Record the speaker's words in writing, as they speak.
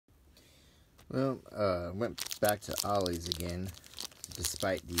Well, went back to Ollie's again,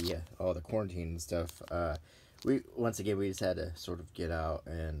 despite the all the quarantine and stuff. We we just had to sort of get out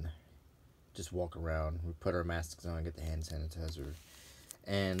and just walk around. We put our masks on, get the hand sanitizer,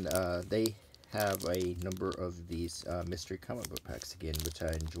 and they have a number of these mystery comic book packs again, which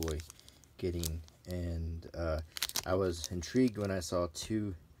I enjoy getting. And I was intrigued when I saw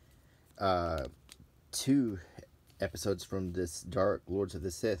two episodes from this Dark Lords of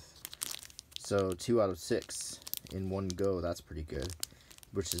the Sith. So 2 out of 6 in one go. That's pretty good.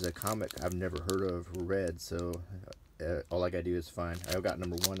 Which is a comic I've never heard of or read. So all I gotta do is find. I've got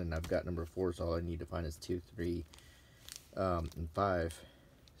number 1 and I've got number 4. So all I need to find is 2, 3, and 5.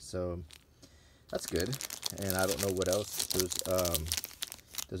 So that's good. And I don't know what else. There's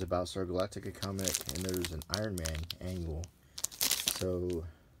a Battlestar Galactica comic and there's an Iron Man annual. So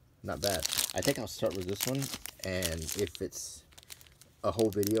not bad. I think I'll start with this one, and if it's a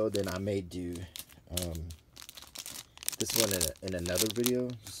whole video, then I may do this one in another video,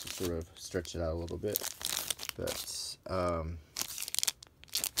 just to sort of stretch it out a little bit. But let's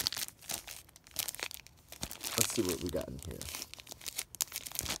see what we got in here.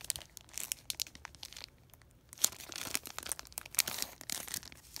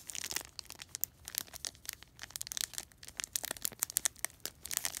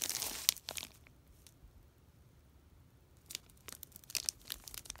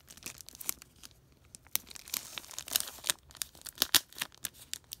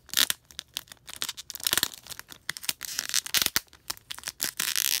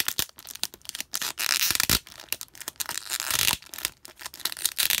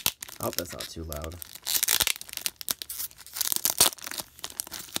 I hope that's not too loud.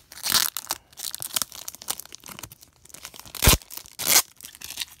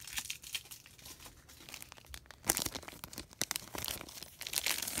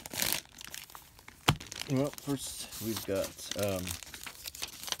 Well, first we've got the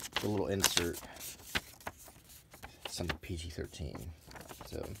little insert. It's under PG-13.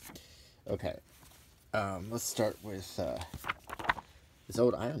 So, okay. Let's start with this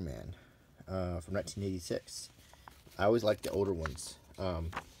old Iron Man from 1986. I always like the older ones. I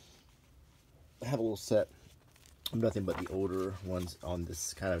have a little set of nothing but the older ones on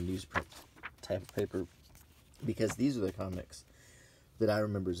this kind of newsprint type of paper, because these are the comics that I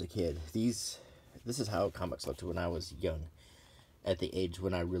remember as a kid. This is how comics looked when I was young, at the age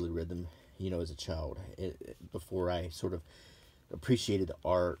when I really read them, as a child, before I sort of appreciated the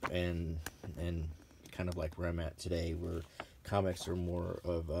art and kind of like where I'm at today, where comics are more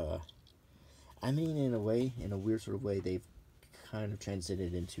of in a way, in a weird sort of way, they've kind of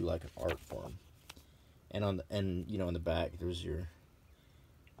transcended into like an art form. And on the back there's your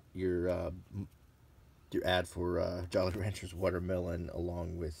ad for Jolly Rancher's watermelon,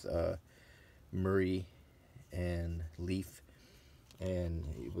 along with Murray and Leaf, and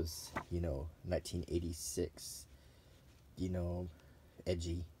it was 1986,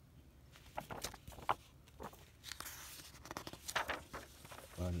 edgy.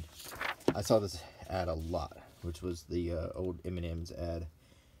 And I saw this ad a lot, which was the old M&M's ad,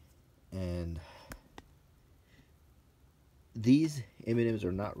 and these M&M's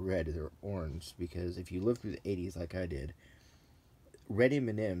are not red, they're orange, because if you lived through the 80s like I did, red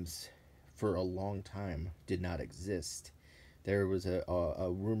M&M's for a long time did not exist. There was a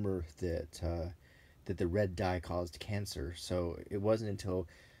rumor that the red dye caused cancer, so it wasn't until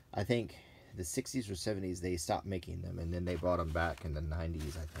I think the 60s or 70s they stopped making them, and then they brought them back in the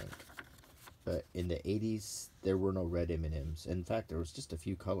 90s, I think. But in the 80s there were no red M&Ms. In fact, there was just a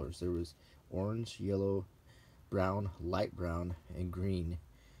few colors. There was orange, yellow, brown, light brown, and green.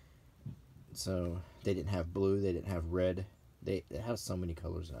 So they didn't have blue, they didn't have red. They have so many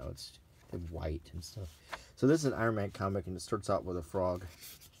colors now. They have white and stuff. So this is an Iron Man comic, and it starts out with a frog.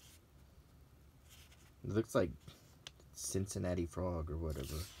 It looks like Cincinnati Frog or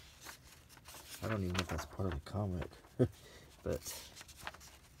whatever. I don't even know if that's part of the comic. But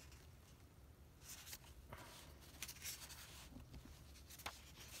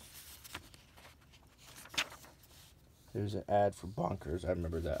there's an ad for Bonkers. I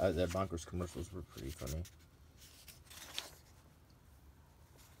remember that. That Bonkers commercials were pretty funny.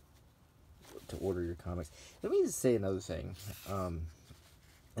 To order your comics. Let me just say another thing.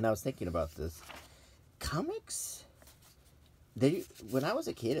 And I was thinking about this. Comics, when I was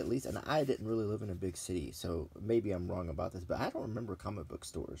a kid at least, and I didn't really live in a big city, so maybe I'm wrong about this, but I don't remember comic book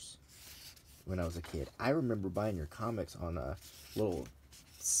stores when I was a kid. I remember buying your comics on a little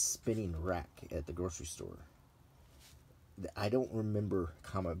spinning rack at the grocery store. I don't remember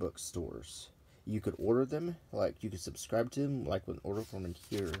comic book stores. You could order them, like you could subscribe to them, like with an order form in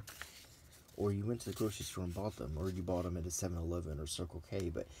here, or you went to the grocery store and bought them, or you bought them at a 7-Eleven or Circle K,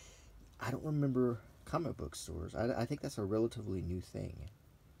 but I don't remember comic book stores. I think that's a relatively new thing.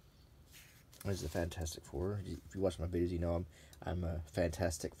 There's the Fantastic Four. If you watch my videos, you know I'm a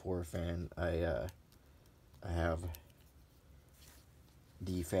Fantastic Four fan. I have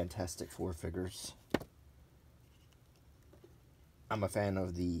the Fantastic Four figures. I'm a fan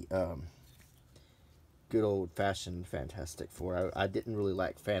of the good old-fashioned Fantastic Four. I didn't really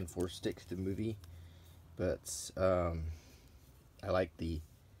like Fan Four Stick, the movie, but I like the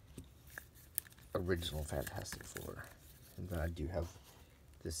original Fantastic Four. And then I do have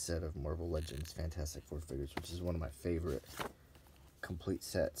this set of Marvel Legends Fantastic Four figures, which is one of my favorite complete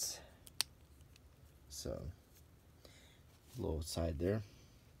sets. So, a little side there.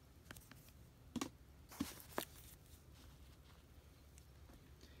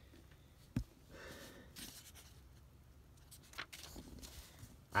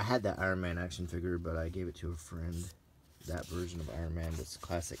 I had that Iron Man action figure, but I gave it to a friend. That version of Iron Man, this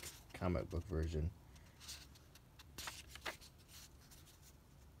classic comic book version.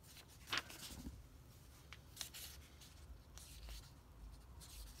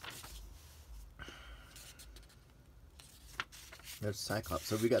 There's Cyclops.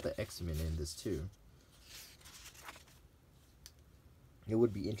 So we got the X-Men in this too. It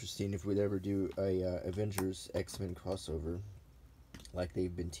would be interesting if we'd ever do a Avengers X-Men crossover, like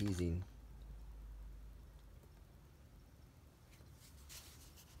they've been teasing.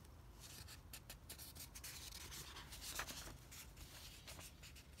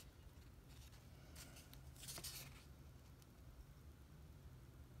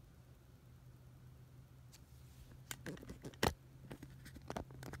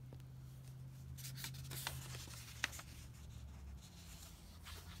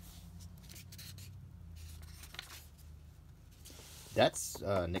 That's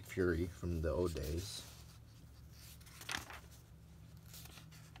Nick Fury from the old days.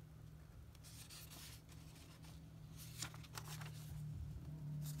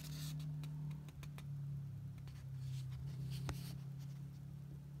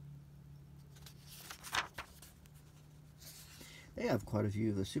 They have quite a few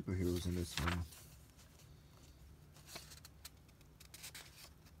of the superheroes in this one.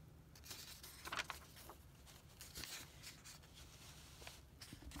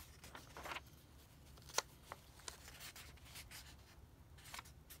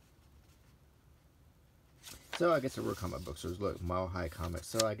 So I guess there were comic book stores. Look, Mile High Comics.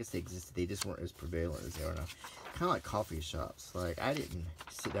 So I guess they existed. They just weren't as prevalent as they are now. Kind of like coffee shops. Like, I didn't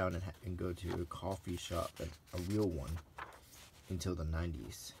sit down and go to a coffee shop, a real one, until the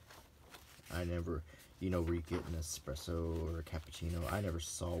 90s. I never, you know, where you get an espresso or a cappuccino. I never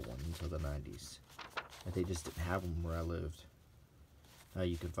saw one until the 90s. And they just didn't have them where I lived. Now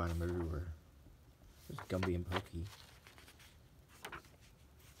you can find them everywhere. There's Gumby and Pokey.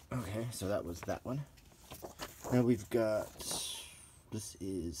 Okay, so that was that one. Now we've got, this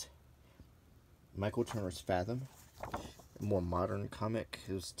is Michael Turner's Fathom, a more modern comic.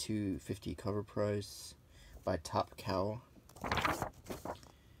 It was $2.50 cover price by Top Cow.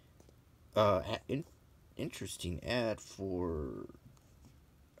 Interesting ad for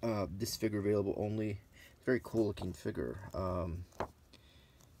this figure available only. Very cool looking figure.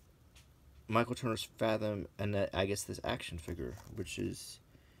 Michael Turner's Fathom, and I guess this action figure, which is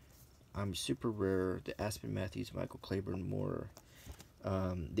super rare. The Aspen Matthews, Michael Claiborne, more.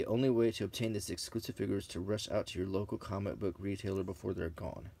 The only way to obtain this exclusive figure is to rush out to your local comic book retailer before they're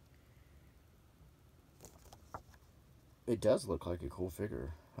gone. It does look like a cool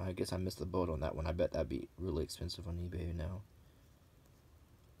figure. I guess I missed the boat on that one. I bet that'd be really expensive on eBay now.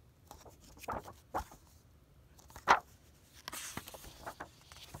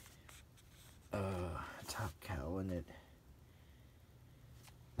 Top Cow in it.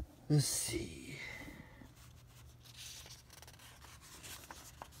 Let's see.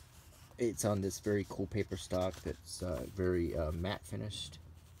 It's on this very cool paper stock that's very matte finished,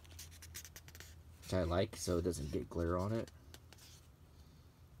 which I like, so it doesn't get glare on it.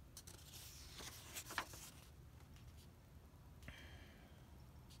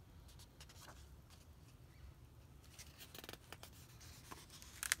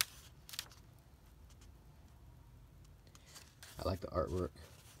 I like the artwork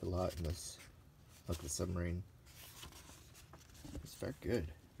a lot in this. I like the submarine. It's very good.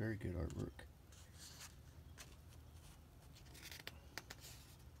 Very good artwork.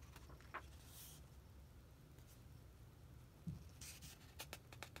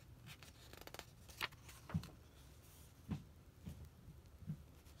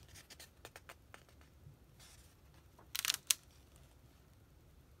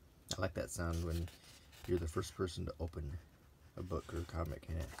 I like that sound when you're the first person to open a book or a comic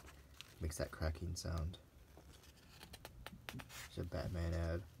and it makes that cracking sound. It's a Batman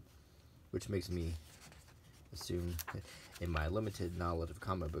ad, which makes me assume, in my limited knowledge of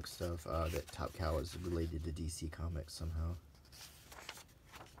comic book stuff, that Top Cow is related to DC Comics somehow.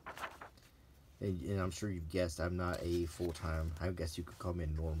 And I'm sure you've guessed, I'm not a full-time, I guess you could call me a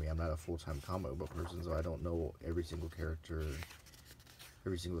normie. I'm not a full-time comic book person, so I don't know every single character,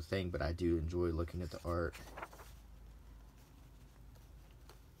 every single thing, but I do enjoy looking at the art.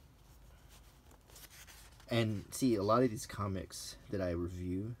 And see, a lot of these comics that I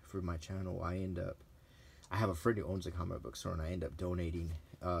review for my channel, I have a friend who owns a comic book store, and I end up donating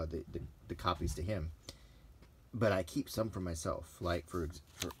the copies to him. But I keep some for myself. Like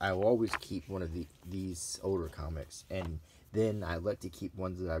I will always keep one of these older comics, and then I like to keep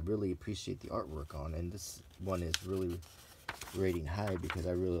ones that I really appreciate the artwork on. And this one is really rating high because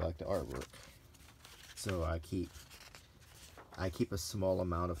I really like the artwork. So I keep a small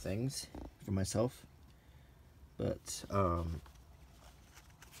amount of things for myself. But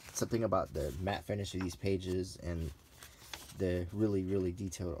something about the matte finish of these pages and the really, really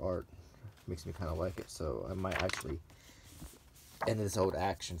detailed art makes me kind of like it. So I might actually, and this old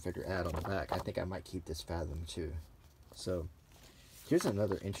action figure ad on the back, I think I might keep this Fathom too. So here's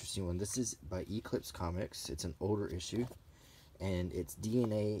another interesting one. This is by Eclipse Comics. It's an older issue, and it's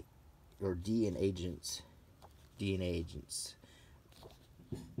DNA Agents.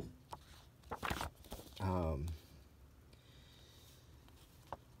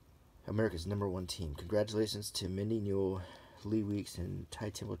 America's #1 team. Congratulations to Mindy Newell, Lee Weeks, and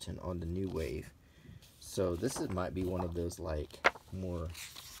Ty Templeton on the new wave. So this might be one of those like more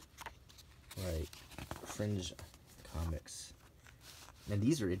like fringe comics, and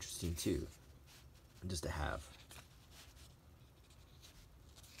these are interesting too, just to have.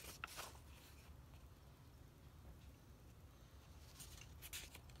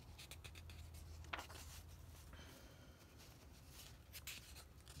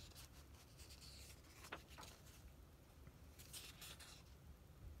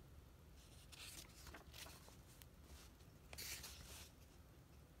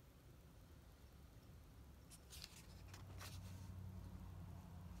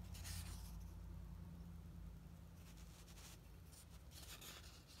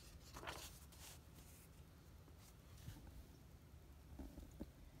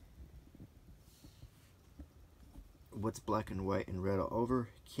 What's black and white and red all over?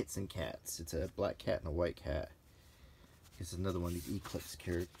 Kits and cats. It's a black cat and a white cat. It's another one of these Eclipse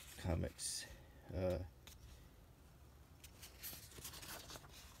comics.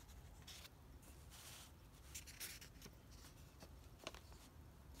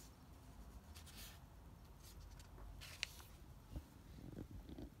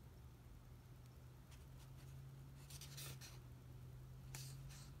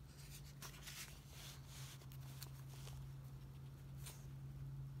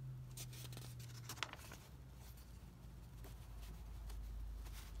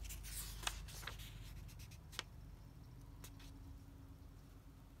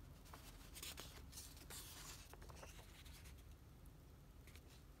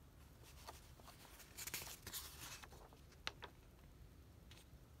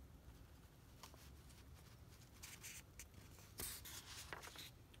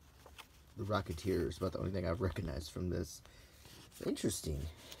 The Rocketeer is about the only thing I've recognized from this. Interesting.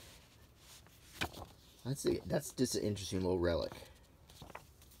 That's just an interesting little relic.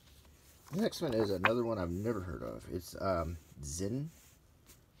 The next one is another one I've never heard of. It's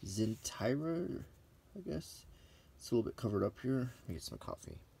Zentira, I guess. It's a little bit covered up here. Let me get some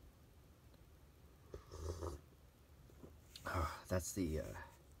coffee. That's the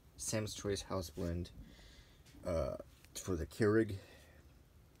Sam's Choice House Blend for the Keurig.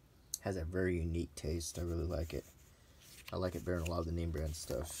 Has a very unique taste. I really like it. I like it better than a lot of the name brand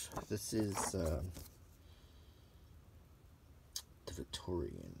stuff. This is the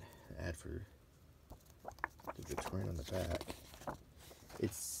Victorian. Ad for the Victorian on the back.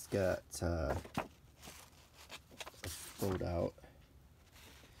 It's got a fold out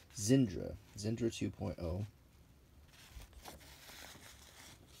Zindra 2.0.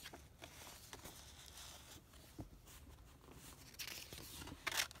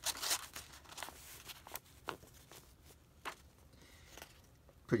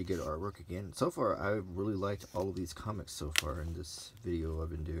 Pretty good artwork again. So far, I've really liked all of these comics so far in this video I've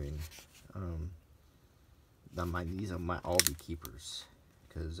been doing. These might all be keepers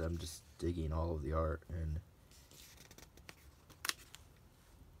because I'm just digging all of the art, and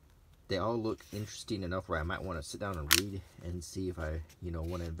they all look interesting enough where I might want to sit down and read and see if I,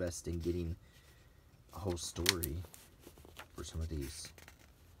 want to invest in getting a whole story for some of these.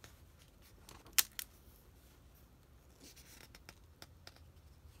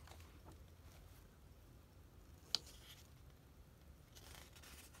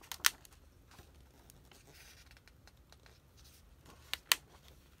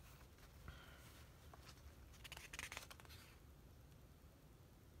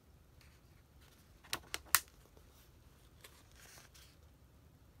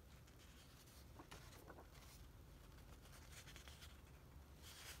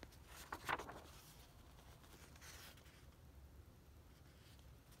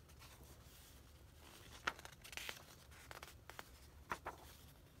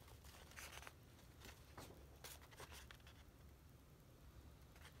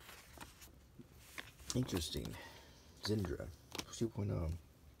 Interesting. Zindra 2.0.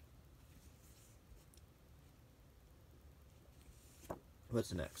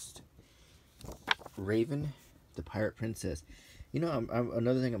 What's next? Raven, the Pirate Princess.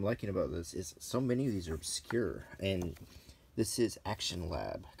 Another thing I'm liking about this is so many of these are obscure, and this is Action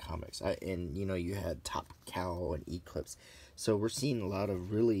Lab Comics. You had Top Cow and Eclipse, so we're seeing a lot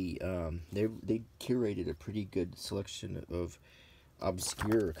of really. They curated a pretty good selection of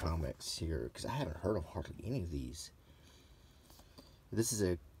obscure comics here, because I haven't heard of hardly any of these. This is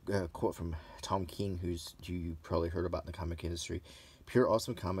a quote from Tom King, who you probably heard about in the comic industry. Pure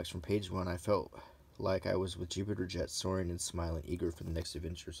awesome comics from page one. I felt like I was with Jupiter Jet, soaring and smiling, eager for the next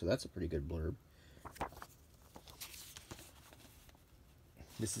adventure. So that's a pretty good blurb.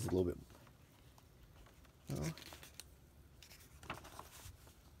 This is a little bit.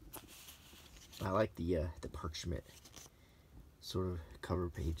 I like the parchment sort of cover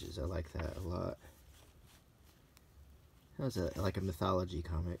pages. I like that a lot. That was like a mythology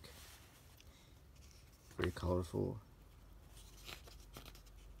comic. Very colorful.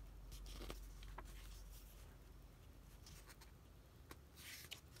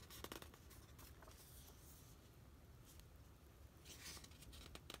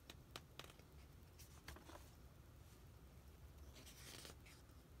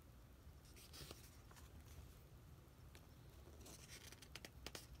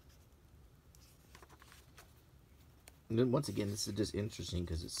 And then once again, this is just interesting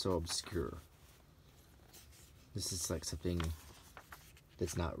because it's so obscure. This is like something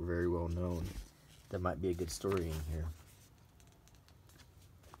that's not very well known. That might be a good story in here.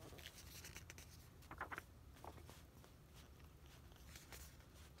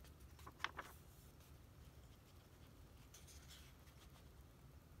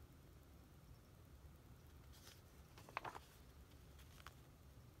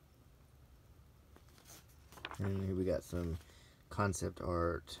 And here we got some concept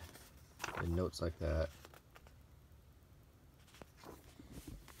art and notes like that.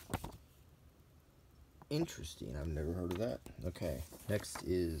 Interesting. I've never heard of that. Okay. Next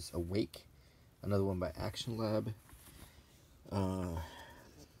is Awake. Another one by Action Lab.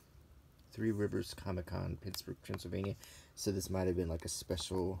 Three Rivers Comic Con, Pittsburgh, Pennsylvania. So this might have been like a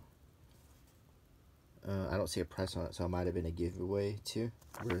special. I don't see a price on it, so it might have been a giveaway too.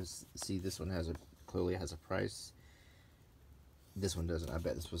 Whereas, see, this one clearly has a price. This one doesn't. I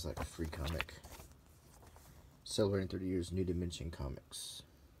bet this was like a free comic. Celebrating 30 years, New Dimension Comics.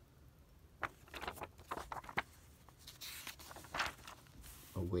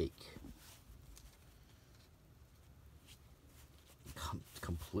 Awake.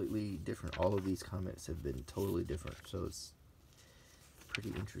 Completely different. All of these comics have been totally different, so it's pretty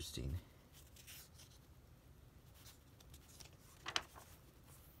interesting.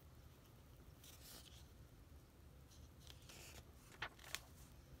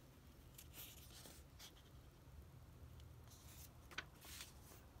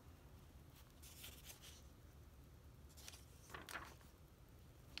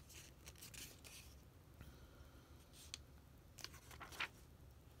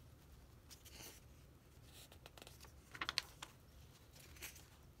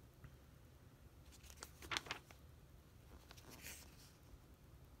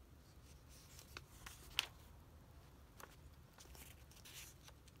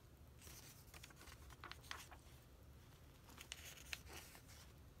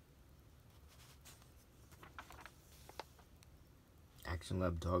 Action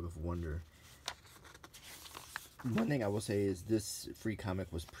Lab Dog of Wonder. One thing I will say is this free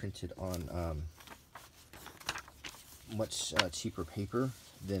comic was printed on much cheaper paper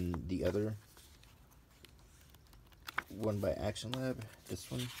than the other one by Action Lab. This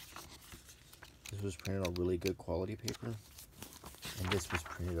was printed on really good quality paper, and this was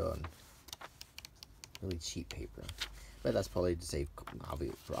printed on really cheap paper. But that's probably to say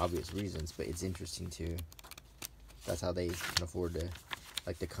for obvious reasons, but it's interesting too. That's how they can afford to,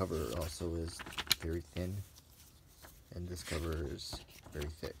 like the cover also is very thin, and this cover is very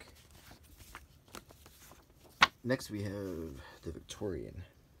thick. Next we have the Victorian.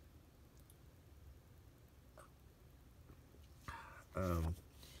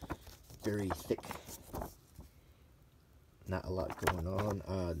 Very thick. Not a lot going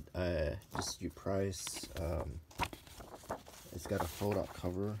on. Just your price. It's got a fold-out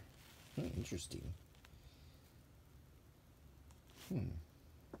cover. Interesting.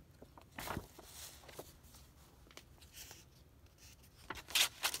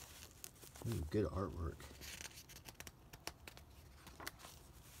 Good artwork.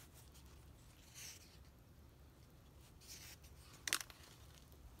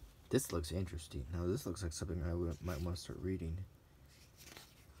 This looks interesting. Now this looks like something I might want to start reading.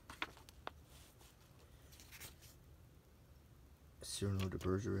 Cyrano de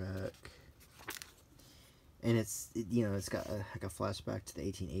Bergerac. And it's got like a flashback to the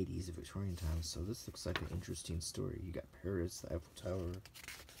 1880s, the Victorian times. So this looks like an interesting story. You got Paris, the Eiffel Tower.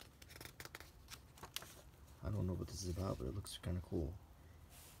 I don't know what this is about, but it looks kind of cool.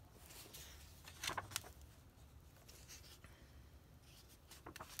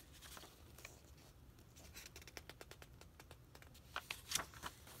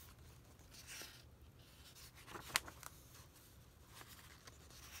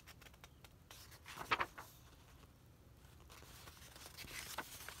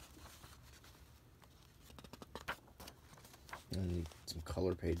 And some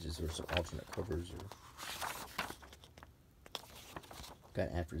color pages or some alternate covers.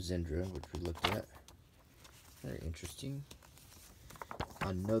 Got After Zendra, which we looked at. Very interesting.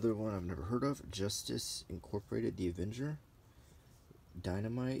 Another one I've never heard of. Justice Incorporated, The Avenger.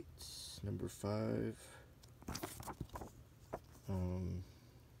 Dynamite, number 5.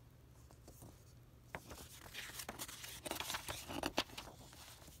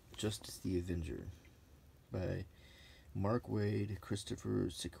 Justice the Avenger by Mark Wade, Christopher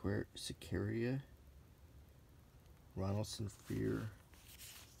Sicaria, Ronaldson Freer.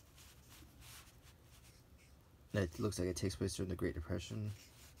 It looks like it takes place during the Great Depression.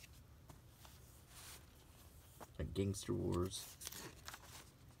 Like Gangster Wars.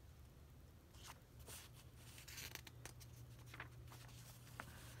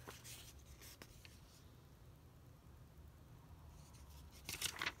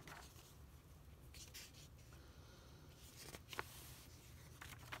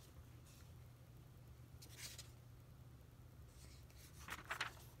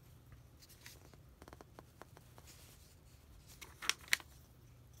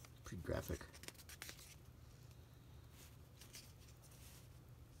 Pretty graphic.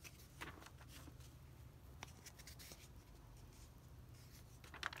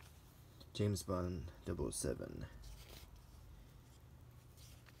 James Bond 007.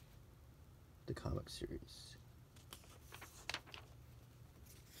 The comic series.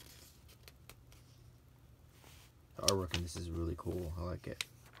 The artwork in this is really cool. I like it.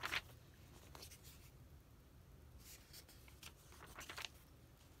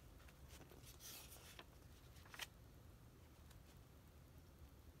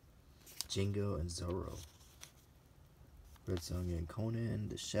 Django and Zorro. Red Sonja and Conan,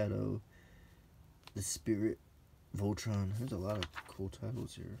 The Shadow, The Spirit, Voltron. There's a lot of cool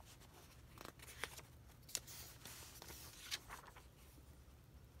titles here.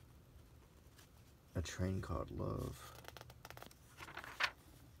 A Train Called Love.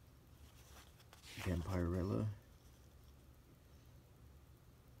 Vampirella.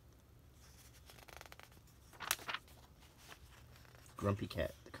 Grumpy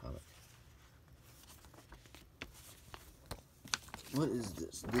Cat, the comic. What is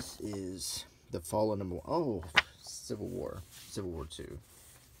this? This is the Fallen number 1. Oh, Civil War. Civil War 2.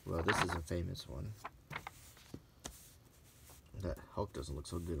 Well, this is a famous one. That Hulk doesn't look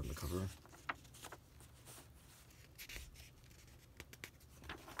so good on the cover.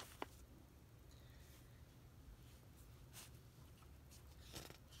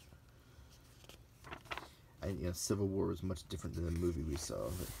 Civil War is much different than the movie we saw.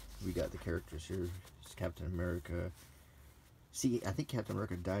 We got the characters here. It's Captain America. See, I think Captain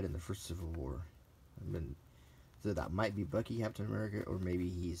America died in the first Civil War. So that might be Bucky, Captain America, or maybe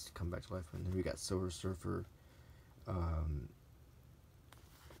he's come back to life. And then we got Silver Surfer,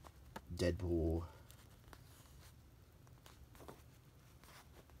 Deadpool,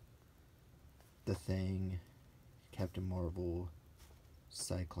 The Thing, Captain Marvel,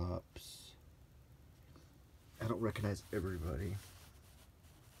 Cyclops. I don't recognize everybody.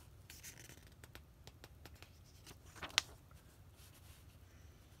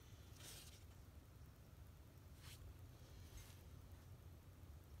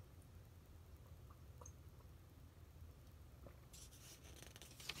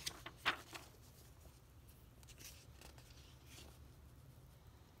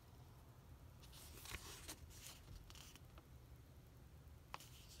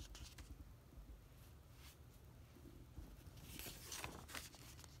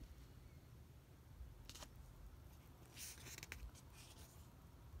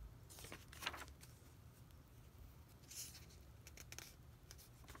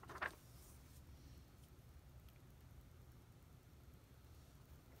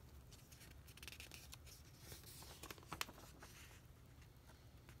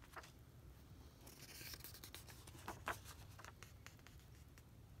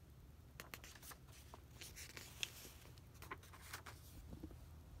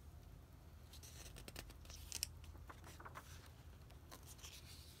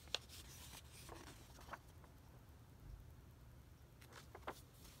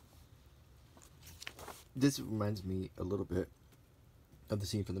 This reminds me a little bit of the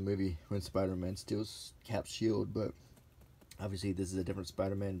scene from the movie when Spider-Man steals Cap's shield, but obviously this is a different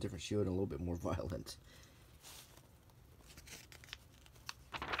Spider-Man, different shield, and a little bit more violent.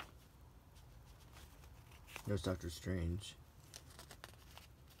 There's Doctor Strange.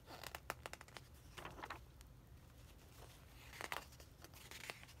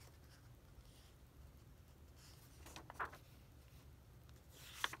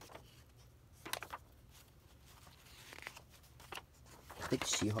 I think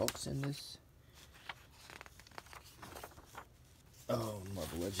She-Hulk's in this. Oh,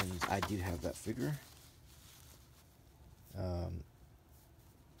 Marvel Legends. I do have that figure.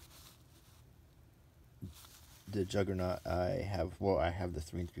 The Juggernaut I have, well, I have the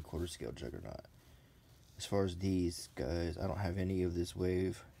 3 3/4 scale Juggernaut. As far as these guys, I don't have any of this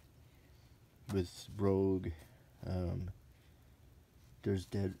wave with Rogue. There's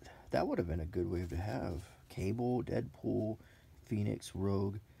Dead. That would have been a good wave to have. Cable, Deadpool, Phoenix,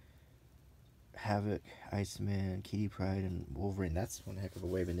 Rogue, Havoc, Iceman, Kitty Pryde, and Wolverine. That's one heck of a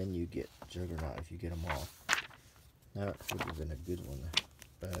wave, and then you get Juggernaut if you get them all. That would have been a good one.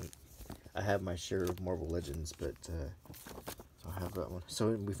 But I have my share of Marvel Legends, but I'll have that one.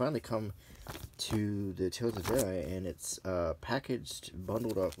 So we finally come to the Tales of Jedi, and it's packaged,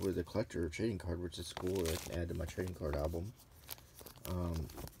 bundled up with a collector trading card, which is cool. I can add to my trading card album.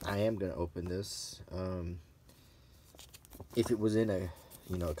 I am gonna open this. If it was in a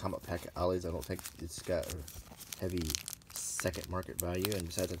a comic pack at Ollie's, I don't think it's got a heavy second market value, and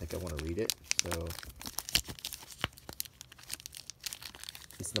besides, I think I want to read it. So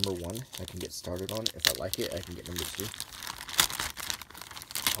it's number 1. I can get started on it. If I like it, I can get number 2.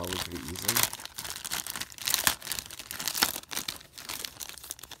 Probably pretty easily.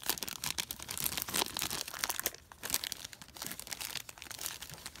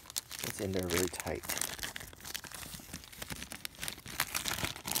 It's in there very tight.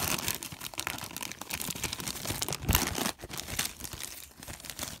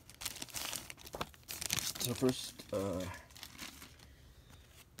 So first,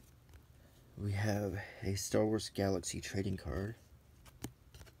 we have a Star Wars Galaxy trading card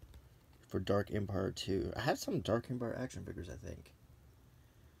for Dark Empire 2. I have some Dark Empire action figures, I think.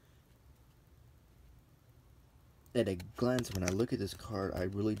 At a glance, when I look at this card, I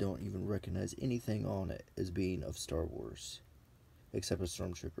really don't even recognize anything on it as being of Star Wars, except a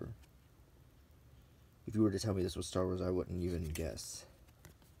Stormtrooper. If you were to tell me this was Star Wars, I wouldn't even guess.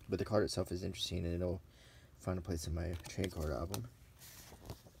 But the card itself is interesting, and it'll find a place in my trading card album.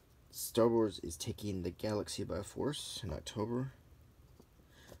 Star Wars is taking the galaxy by force in October.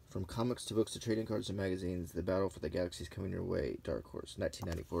 From comics to books to trading cards to magazines, the battle for the galaxy is coming your way. Dark Horse,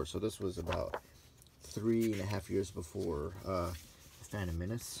 1994. So this was about 3.5 years before The Phantom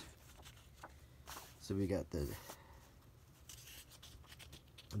Menace. So we got the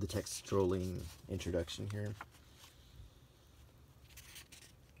text strolling introduction here.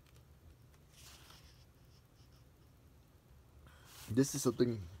 This is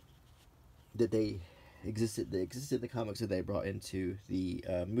something that existed in the comics that they brought into the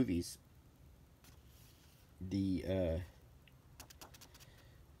movies. These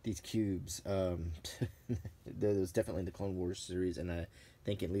cubes, there was definitely in the Clone Wars series, and I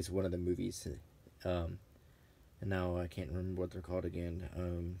think at least one of the movies, and now I can't remember what they're called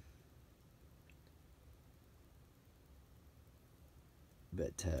again.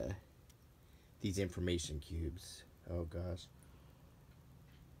 But these information cubes, oh gosh.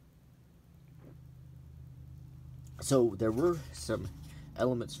 So there were some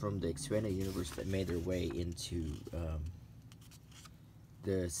elements from the expanded universe that made their way into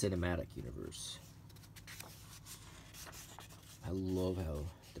the cinematic universe. I love how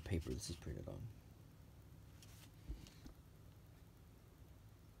the paper this is printed on.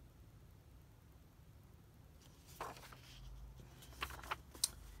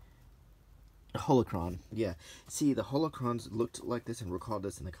 Holocron, yeah. See, the holocrons looked like this and recalled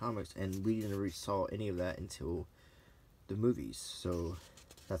this in the comics, and we never saw any of that until the movies. So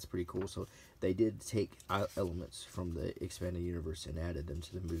that's pretty cool. So they did take elements from the expanded universe and added them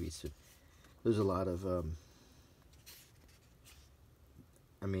to the movies. So there's a lot of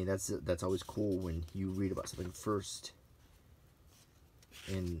I mean, that's always cool when you read about something first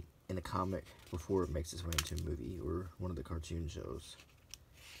in a comic before it makes its way into a movie or one of the cartoon shows.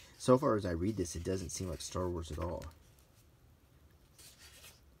 So far as I read this, it doesn't seem like Star Wars at all.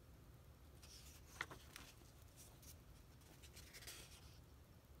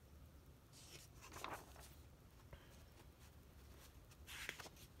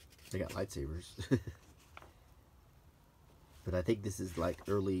 They got lightsabers. but I think this is like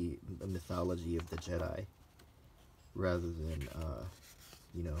early mythology of the Jedi rather than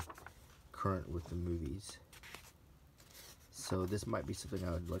you know, current with the movies. So this might be something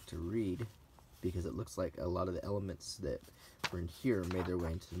I would like to read, because it looks like a lot of the elements that were in here made their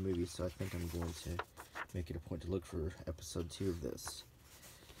way into the movie. So I think I'm going to make it a point to look for episode 2 of this.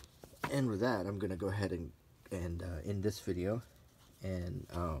 And with that, I'm going to go ahead and end this video. And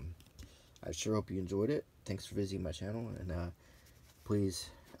I sure hope you enjoyed it. Thanks for visiting my channel. And please,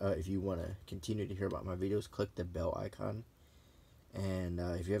 if you want to continue to hear about my videos, click the bell icon. And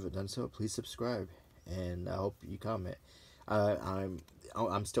if you haven't done so, please subscribe. And I hope you comment.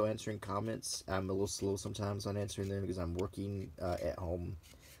 I'm still answering comments. I'm a little slow sometimes on answering them because I'm working at home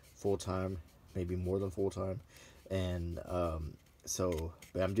full-time, maybe more than full-time. And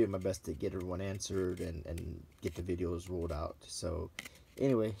but I'm doing my best to get everyone answered and get the videos rolled out. So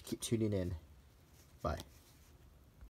anyway, keep tuning in. Bye.